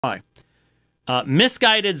Why?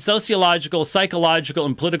 Misguided sociological, psychological,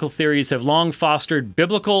 and political theories have long fostered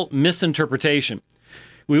biblical misinterpretation.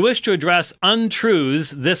 We wish to address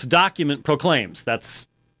untruths this document proclaims. That's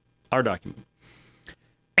our document.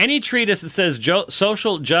 Any treatise that says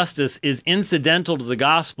social justice is incidental to the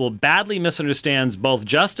gospel badly misunderstands both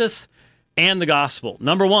justice and the gospel.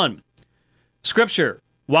 Number one, Scripture.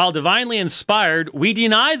 While divinely inspired, we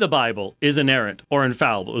deny the Bible is inerrant or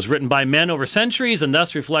infallible. It was written by men over centuries and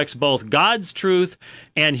thus reflects both God's truth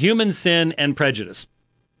and human sin and prejudice.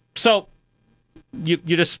 So you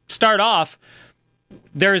just start off,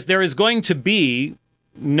 there is going to be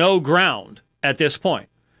no ground at this point.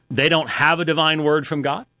 They don't have a divine word from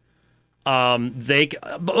God.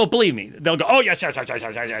 Believe me, they'll go, oh,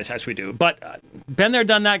 yes, we do. But been there,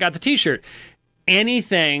 done that, got the T-shirt.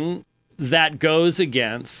 Anything that goes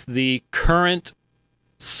against the current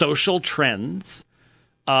social trends,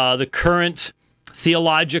 the current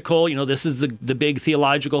theological, this is the big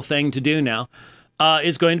theological thing to do now,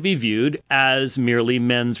 is going to be viewed as merely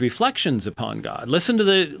men's reflections upon God. Listen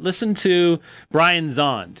to Brian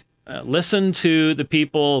Zond. Listen to the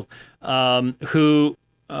people who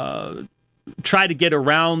try to get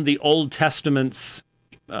around the Old Testament's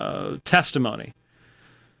testimony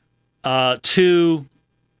to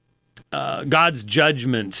God's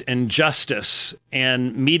judgment and justice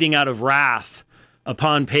and meting out of wrath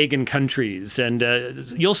upon pagan countries. And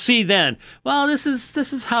you'll see then, well, this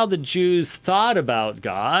is how the Jews thought about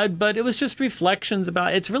God, but it was just reflections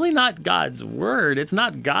about, it's really not God's word. It's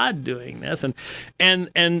not God doing this.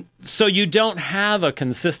 And so you don't have a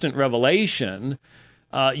consistent revelation.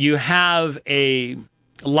 You have a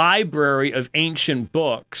library of ancient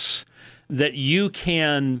books that you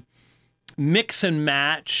can mix and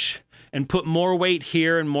match and put more weight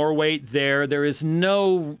here and more weight there. There's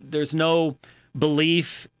no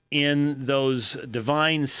belief in those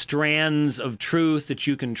divine strands of truth that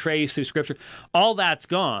you can trace through Scripture. All that's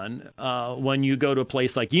gone when you go to a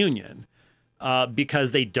place like Union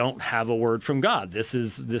because they don't have a word from God. This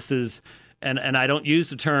is, and I don't use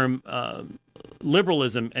the term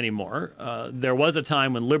liberalism anymore. There was a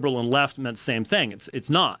time when liberal and left meant the same thing. It's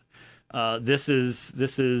not. This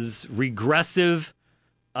is regressive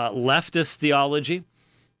leftist theology,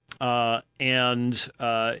 and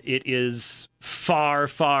it is far,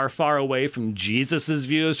 far, far away from Jesus's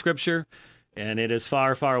view of Scripture, and it is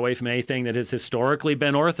far, far away from anything that has historically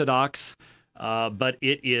been orthodox. But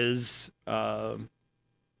it is, and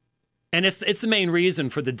it's the main reason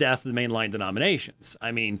for the death of the mainline denominations.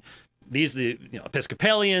 I mean, these are the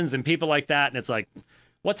Episcopalians and people like that, and it's like,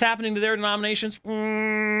 what's happening to their denominations?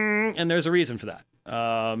 And there's a reason for that.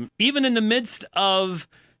 Even in the midst of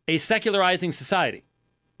a secularizing society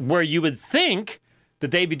where you would think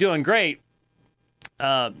that they'd be doing great,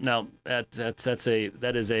 no, that's a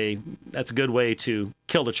good way to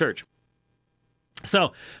kill the church.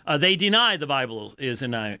 So they deny the Bible is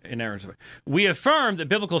inerrant. We affirm that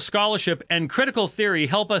biblical scholarship and critical theory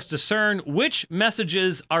help us discern which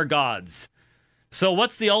messages are God's. So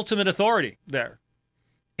what's the ultimate authority there?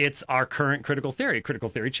 It's our current critical theory. Critical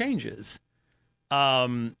theory changes.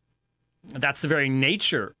 That's the very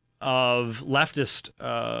nature of leftist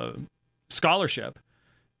scholarship,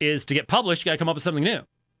 is to get published, you got to come up with something new.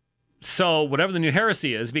 So whatever the new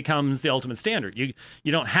heresy is becomes the ultimate standard. You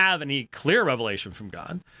don't have any clear revelation from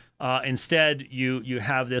God. Instead, you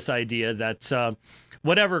have this idea that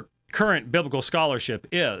whatever current biblical scholarship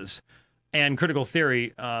is and critical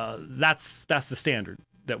theory, that's the standard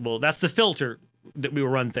that's the filter that we will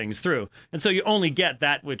run things through. And so you only get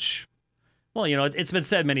that which, well, it's been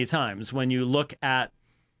said many times when you look at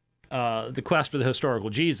the quest for the historical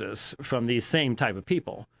Jesus from these same type of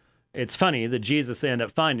people. It's funny that Jesus they end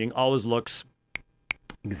up finding always looks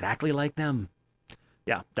exactly like them.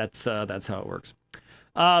 Yeah, that's how it works.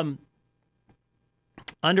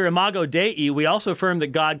 Under Imago Dei, we also affirm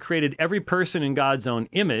that God created every person in God's own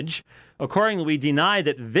image. Accordingly, we deny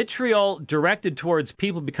that vitriol directed towards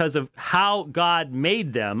people because of how God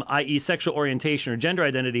made them, i.e. sexual orientation or gender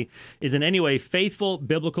identity, is in any way faithful,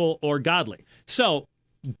 biblical, or godly. So,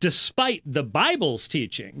 despite the Bible's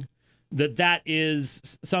teaching that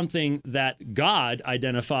is something that God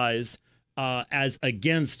identifies as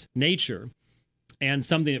against nature and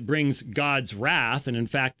something that brings God's wrath and, in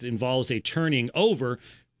fact, involves a turning over,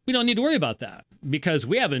 we don't need to worry about that because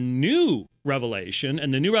we have a new revelation,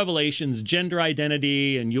 and the new revelation's gender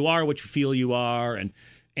identity and you are what you feel you are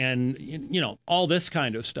and all this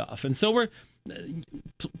kind of stuff. And so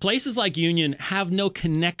places like Union have no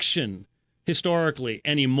connection historically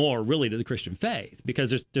anymore really to the Christian faith,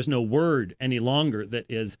 because there's no word any longer that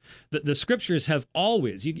is, the scriptures have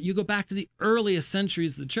always, you go back to the earliest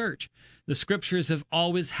centuries of the church, the scriptures have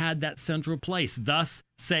always had that central place. Thus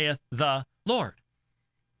saith the Lord.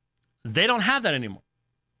 They don't have that anymore.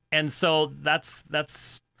 And so that's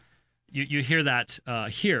you hear that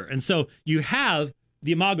here. And so you have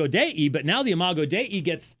the Imago Dei, but now the Imago Dei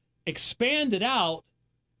gets expanded out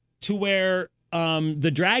to where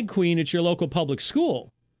the drag queen at your local public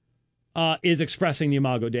school is expressing the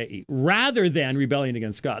Imago Dei rather than rebelling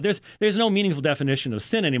against God. There's no meaningful definition of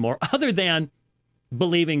sin anymore other than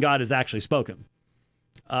believing God has actually spoken.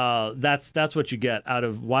 That's what you get out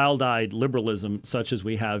of wild-eyed liberalism such as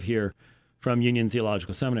we have here from Union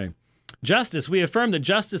Theological Seminary. Justice. We affirm that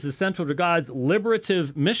justice is central to God's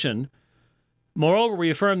liberative mission. Moreover,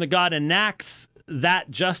 we affirm that God enacts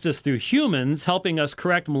that justice through humans, helping us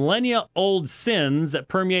correct millennia-old sins that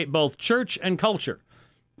permeate both church and culture,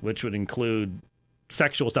 which would include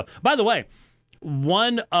sexual stuff. By the way,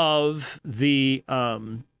 one of the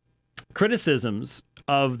criticisms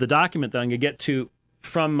of the document that I'm going to get to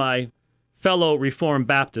from my fellow Reformed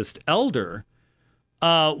Baptist elder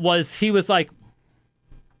was he was like,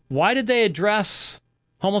 why did they address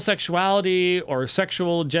homosexuality or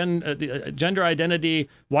sexual gender identity?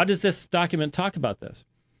 Why does this document talk about this?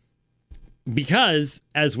 Because,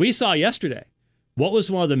 as we saw yesterday, what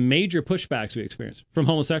was one of the major pushbacks we experienced from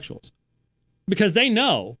homosexuals? Because they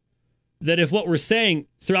know that if what we're saying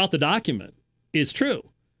throughout the document is true,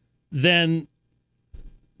 then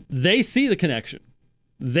they see the connection.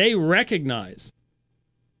 They recognize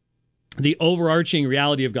the overarching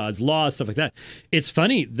reality of God's law, stuff like that. It's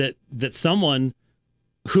funny that someone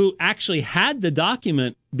who actually had the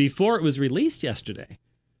document before it was released yesterday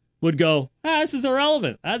would go, this is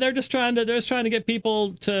irrelevant. They're just trying to get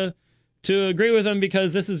people to agree with them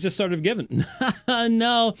because this is just sort of given.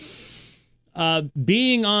 No.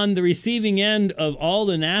 Being on the receiving end of all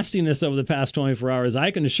the nastiness over the past 24 hours,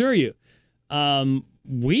 I can assure you,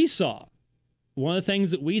 we saw one of the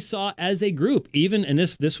things that we saw as a group, even, and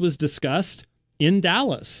this was discussed in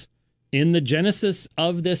Dallas, in the genesis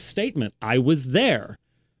of this statement, I was there,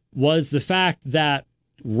 was the fact that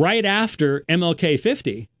right after MLK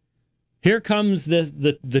 50, here comes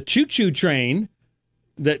the choo-choo train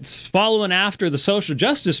that's following after the social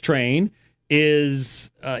justice train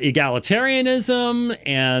is egalitarianism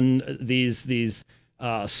and these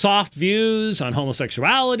soft views on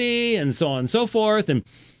homosexuality and so on and so forth. And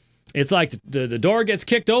it's like the door gets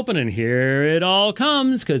kicked open and here it all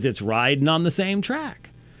comes because it's riding on the same track.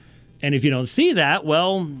 And if you don't see that,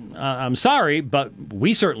 well, I'm sorry, but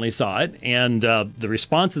we certainly saw it. And the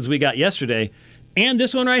responses we got yesterday and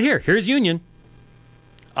this one right here, here's Union,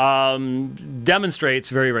 demonstrates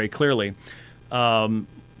very, very clearly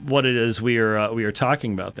what it is we are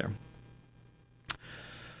talking about there.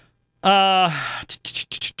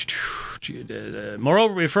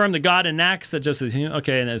 Moreover, we affirm that God enacts that justice.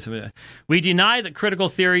 Okay, and we deny that critical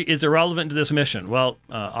theory is irrelevant to this mission. Well,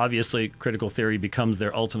 obviously, critical theory becomes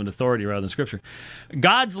their ultimate authority rather than Scripture.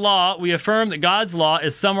 God's law, we affirm that God's law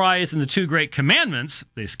is summarized in the 2 great commandments.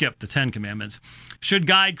 They skipped the 10 commandments. Should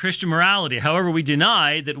guide Christian morality. However, we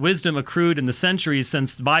deny that wisdom accrued in the centuries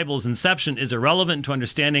since the Bible's inception is irrelevant to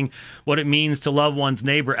understanding what it means to love one's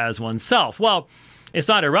neighbor as oneself. Well, it's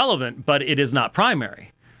not irrelevant, but it is not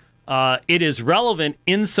primary. It is relevant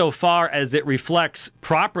insofar as it reflects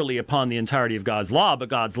properly upon the entirety of God's law, but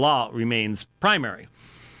God's law remains primary.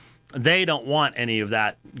 They don't want any of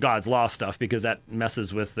that God's law stuff because that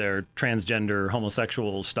messes with their transgender,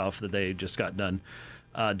 homosexual stuff that they just got done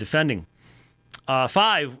defending.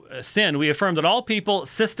 5, sin. We affirm that all people,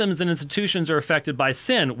 systems, and institutions are affected by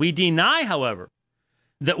sin. We deny, however,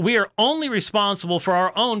 that we are only responsible for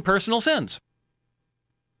our own personal sins.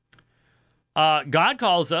 God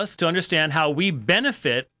calls us to understand how we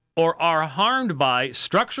benefit or are harmed by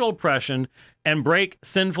structural oppression and break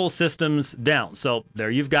sinful systems down. So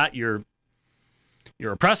there you've got your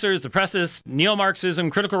oppressors, the oppressists, neo-Marxism,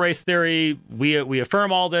 critical race theory. We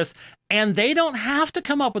affirm all this, and they don't have to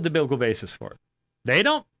come up with the biblical basis for it. They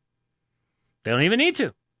don't even need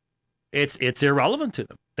to. It's irrelevant to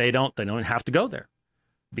them. They don't have to go there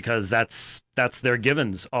because that's their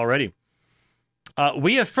givens already.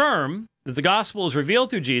 We affirm that the gospel is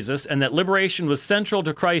revealed through Jesus and that liberation was central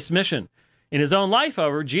to Christ's mission. In his own life,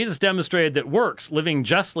 however, Jesus demonstrated that works, living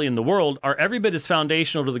justly in the world, are every bit as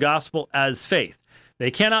foundational to the gospel as faith.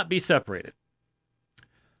 They cannot be separated.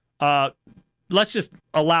 Let's just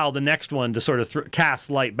allow the next one to sort of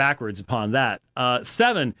cast light backwards upon that.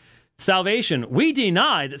 7, salvation. We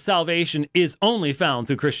deny that salvation is only found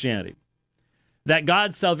through Christianity. that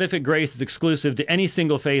God's salvific grace is exclusive to any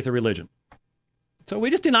single faith or religion. So we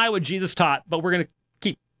just deny what Jesus taught, but we're going to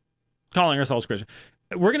keep calling ourselves Christian.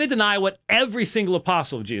 We're going to deny what every single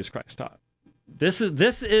apostle of Jesus Christ taught. This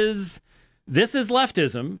is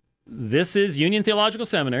leftism. This is Union Theological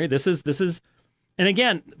Seminary. This is, and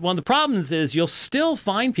again, one of the problems is you'll still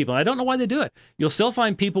find people, and I don't know why they do it. You'll still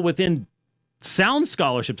find people within sound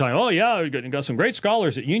scholarship talking, oh yeah, you got some great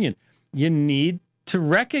scholars at Union. You need to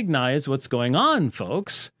recognize what's going on,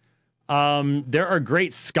 folks. There are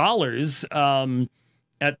great scholars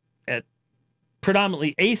at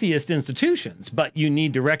predominantly atheist institutions, but you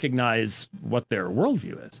need to recognize what their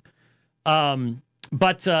worldview is.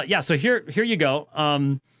 Yeah, so here you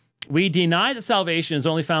go. We deny that salvation is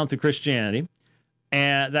only found through Christianity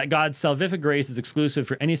and that God's salvific grace is exclusive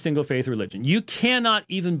for any single faith or religion. You cannot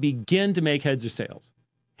even begin to make heads or tails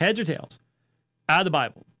out of the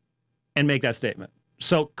Bible and make that statement.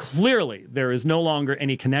 So clearly there is no longer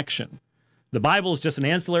any connection. The Bible is just an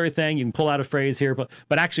ancillary thing. You can pull out a phrase here, but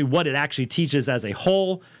actually what it actually teaches as a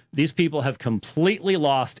whole, these people have completely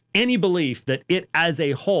lost any belief that it as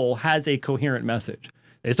a whole has a coherent message.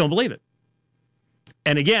 They just don't believe it.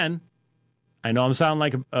 And again, I know I'm sounding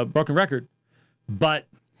like a broken record, but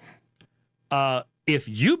if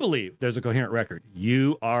you believe there's a coherent record,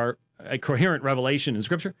 you are a coherent revelation in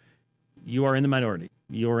Scripture, you are in the minority.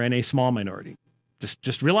 You are in a small minority.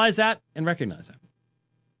 Just realize that and recognize that.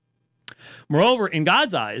 Moreover, in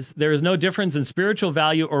God's eyes, there is no difference in spiritual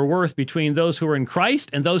value or worth between those who are in Christ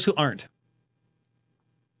and those who aren't.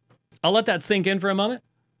 I'll let that sink in for a moment.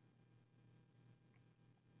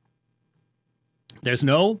 There's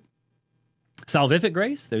no salvific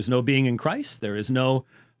grace. There's no being in Christ. There is no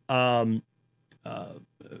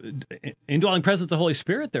indwelling presence of the Holy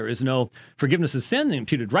Spirit. There is no forgiveness of sin,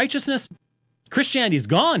 imputed righteousness. Christianity's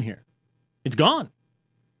gone here. It's gone.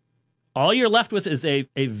 All you're left with is a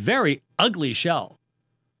very ugly shell.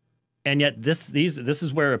 And yet this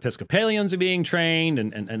is where Episcopalians are being trained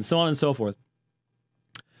and so on and so forth.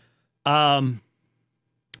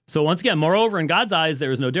 So once again, moreover, in God's eyes,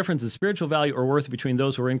 there is no difference in spiritual value or worth between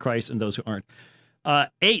those who are in Christ and those who aren't.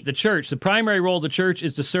 8, the church. The primary role of the church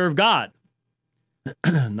is to serve God.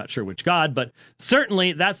 I'm not sure which God, but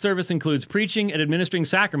certainly that service includes preaching and administering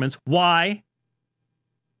sacraments. Why?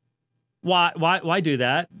 Why do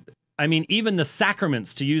that? I mean, even the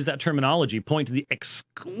sacraments, to use that terminology, point to the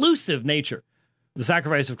exclusive nature of the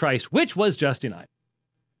sacrifice of Christ, which was just denied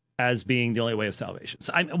as being the only way of salvation.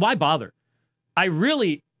 So why bother?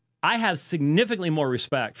 I have significantly more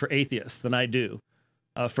respect for atheists than I do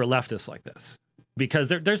for leftists like this, because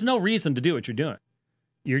there's no reason to do what you're doing.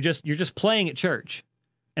 You're just playing at church,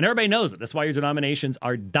 and everybody knows it. That's why your denominations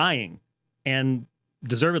are dying, and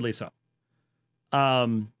deservedly so.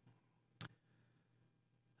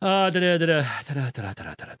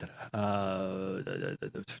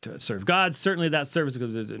 Serve God. Certainly that service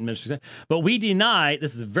goes to ministry. But we deny,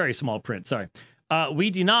 this is a very small print, sorry. We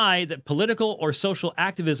deny that political or social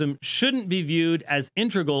activism shouldn't be viewed as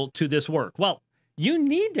integral to this work. Well, you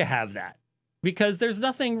need to have that, because there's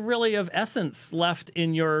nothing really of essence left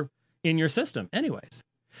in your system anyways.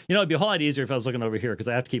 You know, it'd be a whole lot easier if I was looking over here, because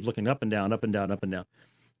I have to keep looking up and down, up and down, up and down.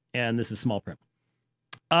 And this is small print.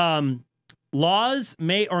 Laws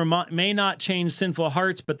may or may not change sinful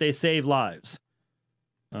hearts, but they save lives.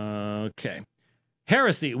 Okay.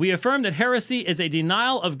 Heresy. We affirm that heresy is a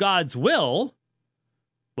denial of God's will.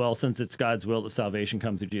 Well, since it's God's will that salvation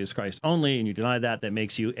comes through Jesus Christ only, and you deny that, that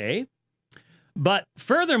makes you a. But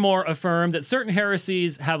furthermore, affirm that certain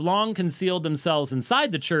heresies have long concealed themselves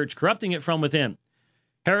inside the church, corrupting it from within.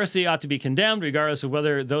 Heresy ought to be condemned, regardless of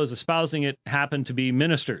whether those espousing it happen to be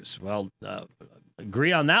ministers. Well,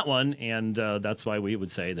 agree on that one, and that's why we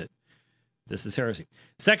would say that this is heresy.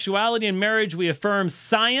 Sexuality and marriage, we affirm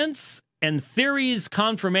science and theory's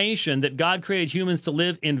confirmation that God created humans to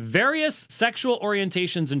live in various sexual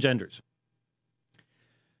orientations and genders.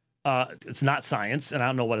 It's not science, and I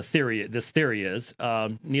don't know what this theory is.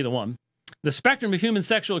 Neither one. The spectrum of human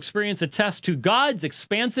sexual experience attests to God's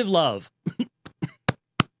expansive love.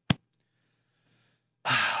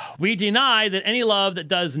 We deny that any love that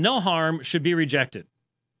does no harm should be rejected.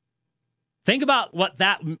 Think about what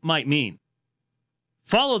that might mean.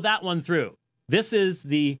 Follow that one through. This is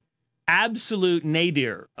the absolute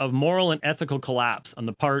nadir of moral and ethical collapse on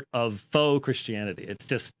the part of faux Christianity. It's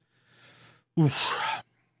just... Oof.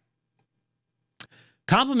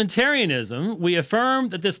 Complementarianism, we affirm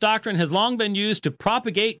that this doctrine has long been used to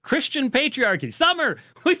propagate Christian patriarchy. Summer,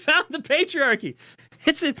 we found the patriarchy.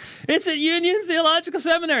 It's at Union Theological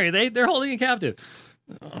Seminary. They're holding it captive.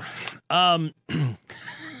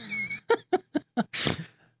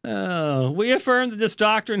 We affirm that this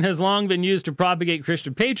doctrine has long been used to propagate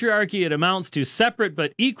Christian patriarchy. It amounts to separate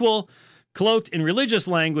but equal. Cloaked in religious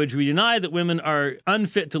language, we deny that women are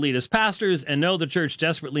unfit to lead as pastors and know the church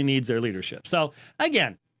desperately needs their leadership. So,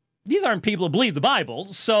 again, these aren't people who believe the Bible,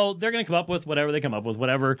 so they're going to come up with whatever they come up with,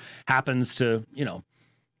 whatever happens to,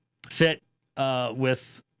 fit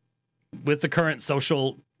with the current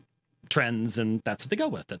social trends, and that's what they go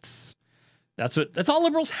with. That's all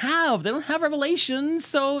liberals have. They don't have revelation,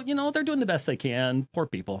 so they're doing the best they can. Poor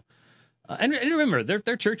people. And remember,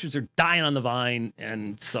 their churches are dying on the vine,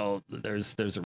 and so there's a